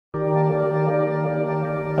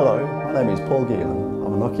Hello, my name is Paul Geelen.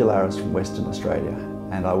 I'm an ocularist from Western Australia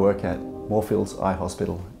and I work at Moorfields Eye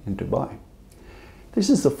Hospital in Dubai. This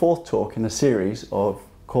is the fourth talk in a series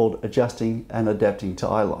called Adjusting and Adapting to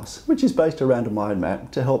Eye Loss, which is based around a mind map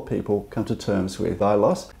to help people come to terms with eye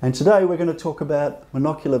loss. And today we're going to talk about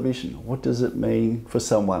monocular vision. What does it mean for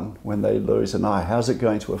someone when they lose an eye? How's it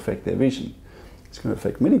going to affect their vision? It's going to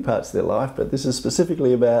affect many parts of their life, but this is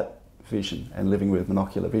specifically about vision and living with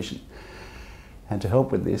monocular vision. And to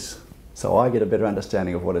help with this, so I get a better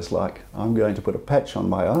understanding of what it's like, I'm going to put a patch on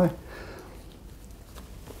my eye,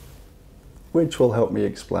 which will help me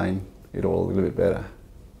explain it all a little bit better.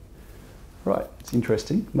 Right, it's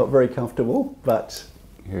interesting, not very comfortable, but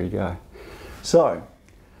here you go. So,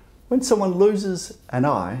 when someone loses an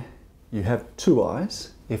eye, you have two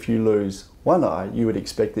eyes. If you lose one eye, you would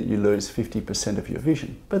expect that you lose 50% of your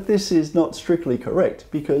vision. But this is not strictly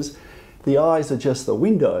correct because the eyes are just the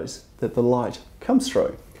windows that the light comes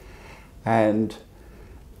through. And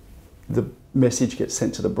the message gets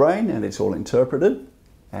sent to the brain and it's all interpreted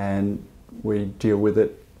and we deal with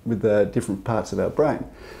it with the different parts of our brain.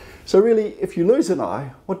 So really, if you lose an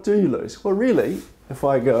eye, what do you lose? Well really, if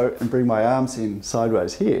I go and bring my arms in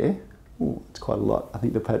sideways here, ooh, it's quite a lot. I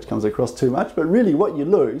think the patch comes across too much, but really what you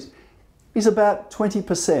lose is about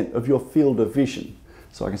 20% of your field of vision.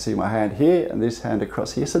 So I can see my hand here and this hand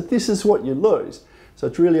across here. So this is what you lose. So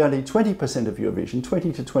it's really only 20% of your vision,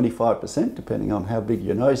 20 to 25%, depending on how big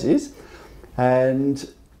your nose is. And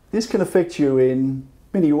this can affect you in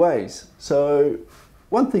many ways. So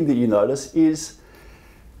one thing that you notice is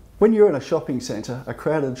when you're in a shopping centre, a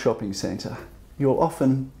crowded shopping centre, you'll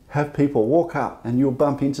often have people walk up and you'll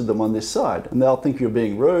bump into them on this side and they'll think you're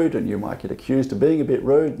being rude and you might get accused of being a bit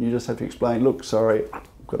rude and you just have to explain, look, sorry,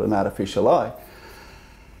 I've got an artificial eye.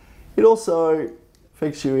 It also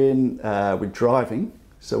affects you in with driving.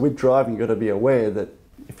 So with driving, you've got to be aware that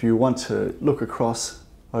if you want to look across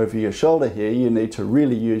over your shoulder here, you need to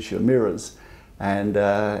really use your mirrors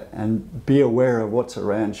and be aware of what's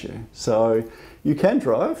around you. So you can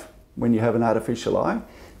drive when you have an artificial eye.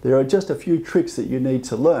 There are just a few tricks that you need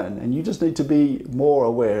to learn and you just need to be more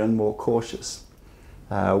aware and more cautious.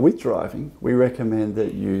 With driving, we recommend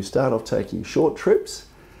that you start off taking short trips.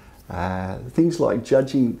 Things like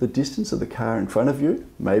judging the distance of the car in front of you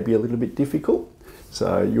may be a little bit difficult,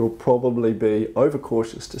 so you'll probably be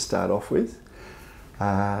overcautious to start off with.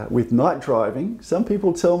 With night driving, some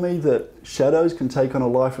people tell me that shadows can take on a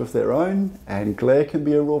life of their own and glare can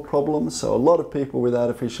be a real problem, so a lot of people with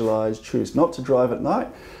artificial eyes choose not to drive at night,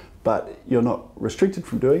 but you're not restricted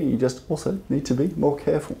from doing it, you just also need to be more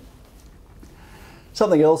careful.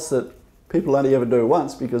 Something else that people only ever do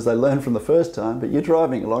once because they learn from the first time, but you're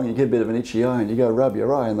driving along, you get a bit of an itchy eye and you go rub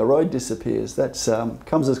your eye and the road disappears. That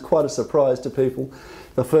comes as quite a surprise to people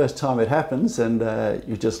the first time it happens, and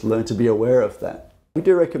you just learn to be aware of that. We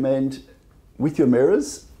do recommend with your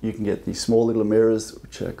mirrors, you can get these small little mirrors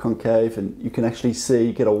which are concave and you can actually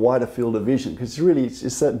get a wider field of vision because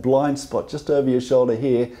it's that blind spot just over your shoulder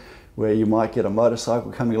here where you might get a motorcycle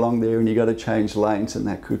coming along there and you've got to change lanes and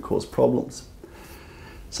that could cause problems.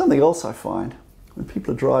 Something else I find, when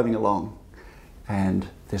people are driving along and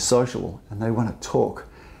they're sociable and they want to talk,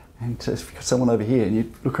 and if you've got someone over here and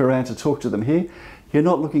you look around to talk to them here, you're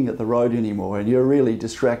not looking at the road anymore and you're really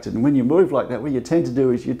distracted. And when you move like that, what you tend to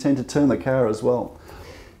do is you tend to turn the car as well.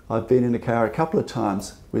 I've been in a car a couple of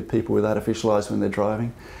times with people with artificial eyes when they're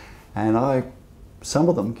driving, and some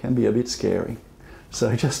of them can be a bit scary.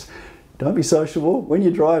 So just don't be sociable. When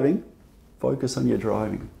you're driving, focus on your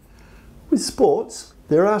driving. With sports,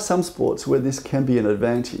 there are some sports where this can be an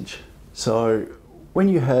advantage. So when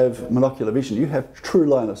you have monocular vision, you have true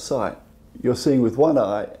line of sight. You're seeing with one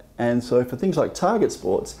eye, and so for things like target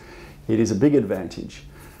sports, it is a big advantage.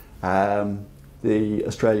 The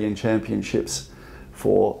Australian Championships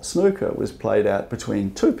for snooker was played out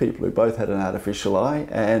between two people who both had an artificial eye,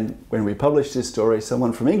 and when we published this story,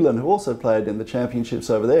 someone from England who also played in the championships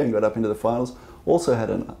over there and got up into the finals also had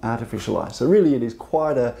an artificial eye. So really it is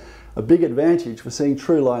quite a big advantage for seeing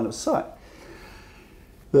true line of sight.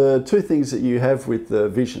 The two things that you have with the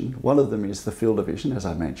vision, one of them is the field of vision, as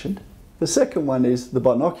I mentioned. The second one is the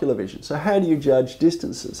binocular vision. So how do you judge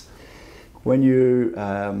distances? When you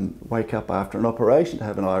wake up after an operation to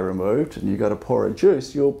have an eye removed and you've got to pour a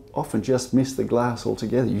juice, you'll often just miss the glass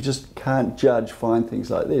altogether. You just can't judge fine things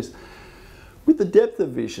like this. With the depth of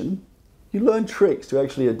vision, you learn tricks to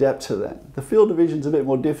actually adapt to that. The field of vision is a bit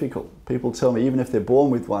more difficult. People tell me even if they're born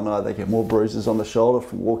with one eye, they get more bruises on the shoulder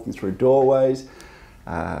from walking through doorways.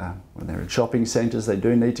 When they're in shopping centres, they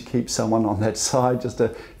do need to keep someone on that side, if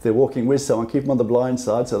they're walking with someone, keep them on the blind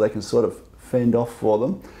side so they can sort of fend off for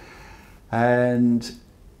them. And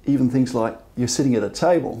even things like you're sitting at a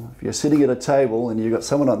table. If you're sitting at a table and you've got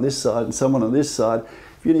someone on this side and someone on this side,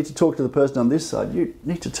 if you need to talk to the person on this side, you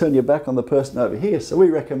need to turn your back on the person over here. So we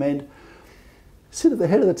recommend sit at the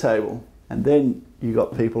head of the table, and then you've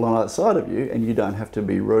got people on either side of you and you don't have to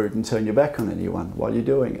be rude and turn your back on anyone while you're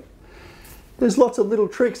doing it. There's lots of little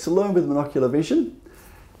tricks to learn with monocular vision,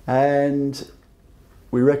 and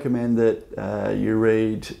we recommend that you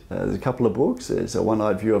read there's a couple of books. There's A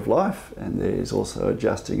One-Eyed View of Life, and there's also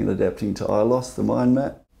Adjusting and Adapting to Eye Loss, the Mind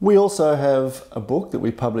Map. We also have a book that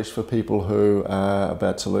we publish for people who are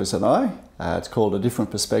about to lose an eye. It's called A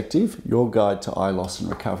Different Perspective, Your Guide to Eye Loss and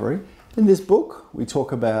Recovery. In this book, we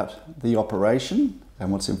talk about the operation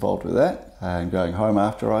and what's involved with that, and going home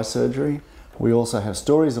after eye surgery. We also have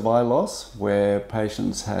stories of eye loss where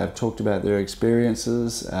patients have talked about their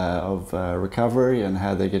experiences of recovery and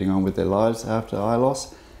how they're getting on with their lives after eye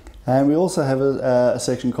loss. And we also have a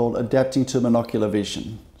section called Adapting to Monocular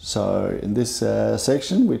Vision. So in this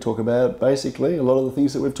section, we talk about basically a lot of the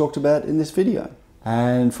things that we've talked about in this video.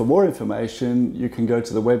 And for more information, you can go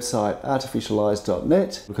to the website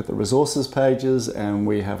artificialeyes.net, look at the resources pages, and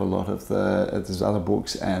we have a lot of there's other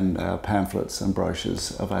books and pamphlets and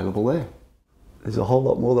brochures available there. There's a whole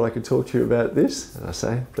lot more that I could talk to you about this. As I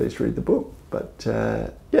say, please read the book. But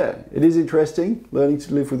yeah, it is interesting, learning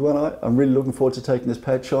to live with one eye. I'm really looking forward to taking this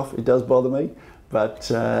patch off. It does bother me, but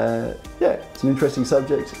yeah, it's an interesting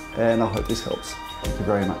subject, and I hope this helps. Thank you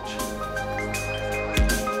very much.